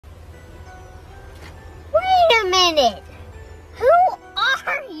minute. Who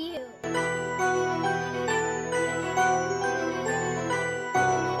are you?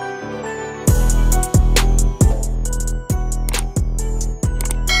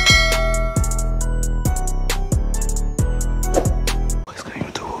 What's going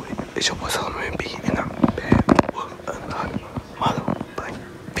on YouTube? It's your boy Solomon B, and I'm back with another motherfucking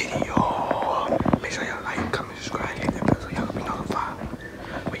video. Make sure y'all like, comment, subscribe, hit that bell so y'all can be notified.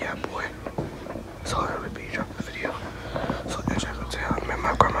 But yeah, boy, Solomon B dropped the video. So as y'all can tell, I'm at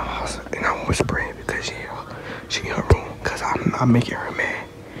my grandma's house, and I'm whispering because she in her room, because I'm making her mad.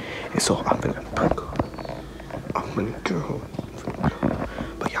 And so I'm gonna prank her. I'm gonna kill her.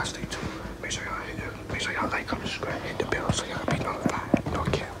 But y'all stay tuned. Make sure y'all hit that. Make sure y'all like, comment, subscribe, hit the bell so y'all can be notified. No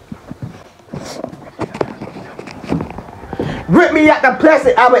cap. Rip me out the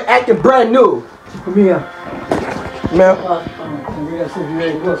plastic, I been acting brand new. Come here. Man,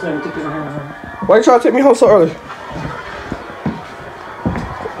 why you trying to take me home so early?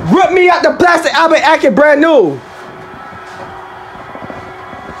 Rip me out the plastic, I been acting brand new.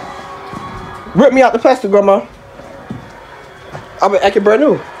 Rip me out the plastic, Grandma. I been acting brand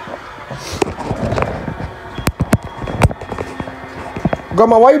new.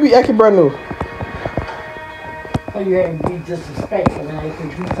 Grandma, why you be acting brand new? Oh, you ain't be disrespectful and I can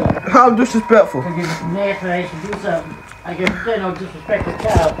do something. How I'm disrespectful? Because you're nasty and I should do something. I guess there's no disrespectful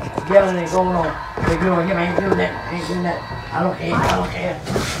child yelling and going on. They're doing him, I ain't doing that, ain't doing that. I don't care, I don't care.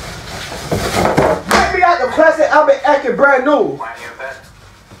 Rip me out the plastic, I been acting brand new.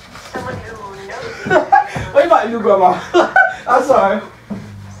 Someone who knows What you about to do, Grandma? I'm sorry.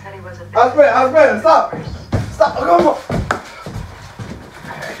 said he was a I was ready. Stop. Stop. Grandma.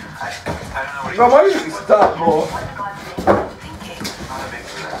 I don't know what Grandma, you need to stop, boy. thinking.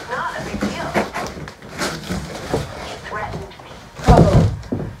 Not a big deal. He threatened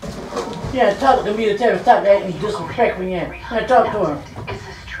me. Yeah, talk to me to tell me stop acting disrespectful again. Yeah, talk to him. Is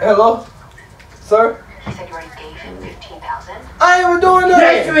this true? Hello? Sir? He said you already gave him $15,000. I ain't even doing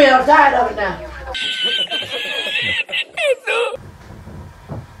Yes, that. you is. I'm tired of it now. You for the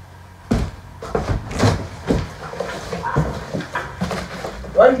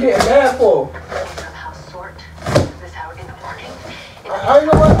What are you getting mad for? somehow sort this out in the morning. I ain't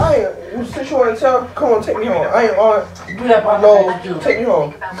know what. I ain't. Since you want to tell, come on, take me home. I ain't on. Do that part No, of the take me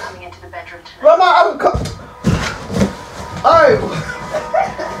home. Think about coming into the bedroom tonight. Grandma, I'm come. Alright.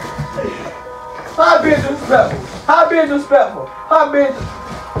 How being disrespectful? How being disrespectful? How being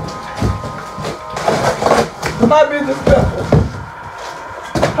disrespectful?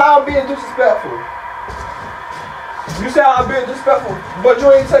 How being disrespectful? You say I'm being disrespectful, but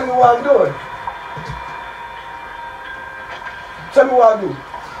you ain't tell me what I'm doing. Tell me what I do. You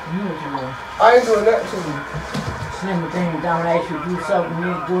know what you want. I ain't doing that to you. Slam the thing down and ask you to do something. You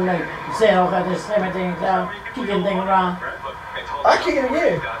ain't doing nothing. You saying all that, just slam the thing down, keep the thing around. I kick it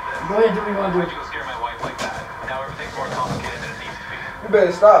again. Go ahead and do what you want to do. You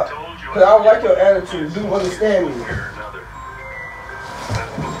better stop. Cause I don't like your attitude. Do you understand me?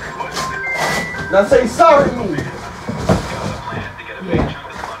 Now say sorry to me.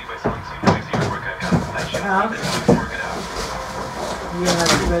 Huh? You don't have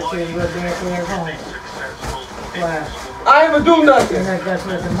to go to your damn thing at home. Why? I ain't even do nothing. That's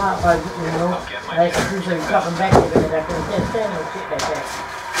what the mouth, you know. Like you do something talking back to you, I can't stand no shit like that.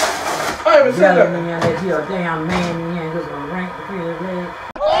 I ain't even said Yelling nothing. me and that you're a damn man and you ain't looking to rank between his legs.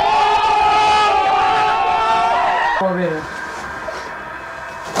 Oh, really?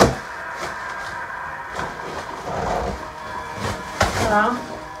 Huh?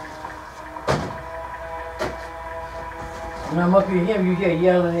 When I'm up here, you hear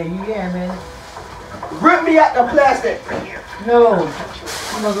yelling at you, yeah, man. Rip me out the plastic. No,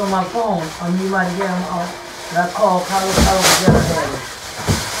 I'm gonna go on my phone. I'm you might get him off. And I call Carlos the other day.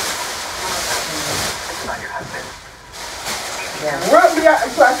 Yeah. Rip me out the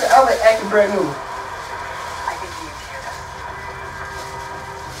plastic. I like acting brand new. I think you need to hear this.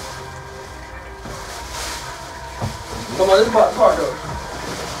 Come on, this is about the car though.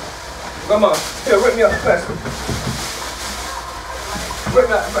 Come on. Here, rip me out the plastic. Rip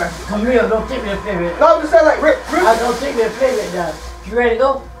me out the plastic. Come here, don't take me to play with. No, I'm just saying like rip. I don't take me to play with that. You ready to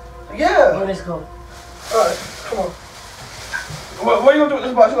go? Yeah. Oh, let's go. Alright, come on. What are you gonna do with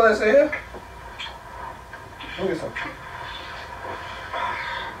this box? You gonna let it stay here? Let me get some.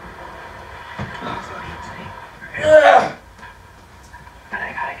 Yeah. But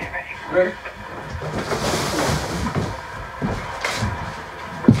I gotta get ready for Ready?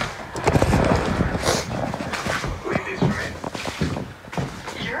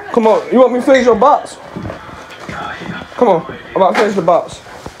 Come on, you want me to finish your box? Come on, I'm about to finish the box.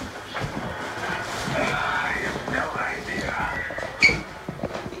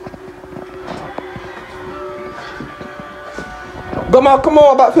 Grandma, come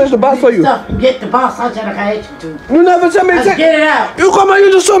on, I'm about to finish the box for you. Stuff and get the box out like I asked you to. You never tell me I to said, take. get it out. You come on,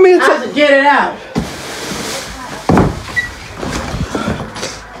 you just told me to I take. said, get it out.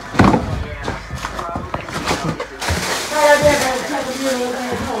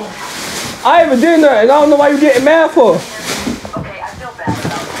 I even did nothing. I don't know why you getting mad for. Okay, I feel bad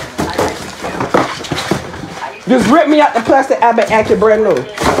about it. Just rip me out the plastic. I been acting brand new.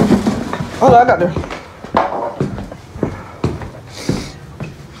 Hold on, I got there.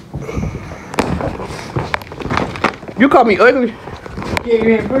 You call me ugly. Yeah,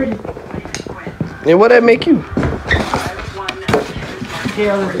 you ain't pretty. And what that make you?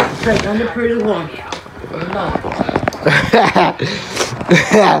 Yeah, I'm the pretty one. No. I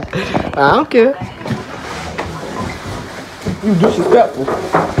don't care. You disrespectful.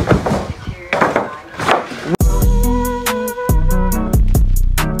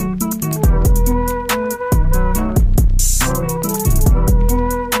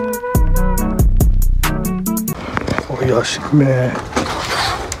 Oh, y'all, she mad.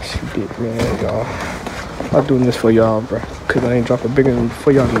 She get mad, y'all. I'm doing this for y'all, bro. Cause I ain't dropping bigger than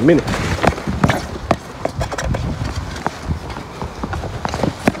for y'all in a minute.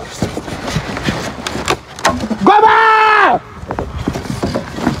 Grandma!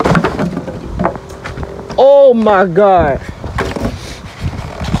 Oh my God.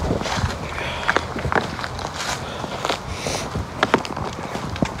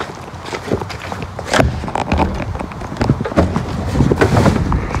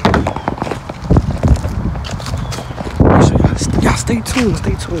 Y'all stay tuned,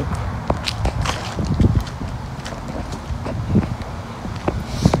 stay tuned.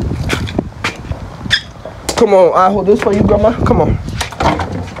 Come on, I hold this for you, Grandma. Come on.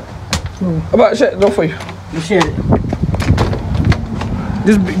 I'm about to shut the door for you. You said it.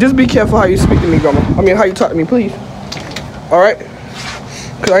 Just be careful how you speak to me, Grandma. I mean, how you talk to me, please. All right?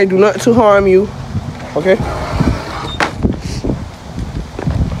 Because I ain't do nothing to harm you. Okay?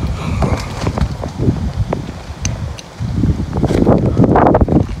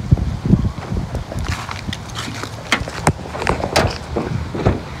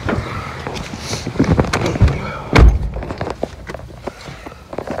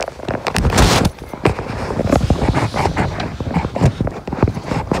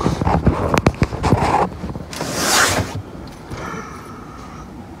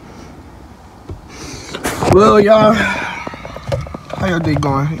 Well, y'all, how your day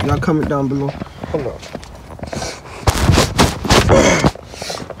going? Y'all comment down below. Hold on.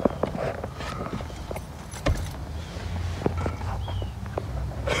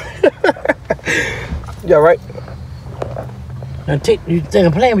 Yeah, right. Now you think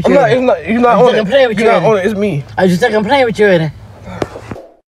I'm playing with you? You're not on it. I'm playing with You're you. not on it. It's me. I just think I'm playing with you.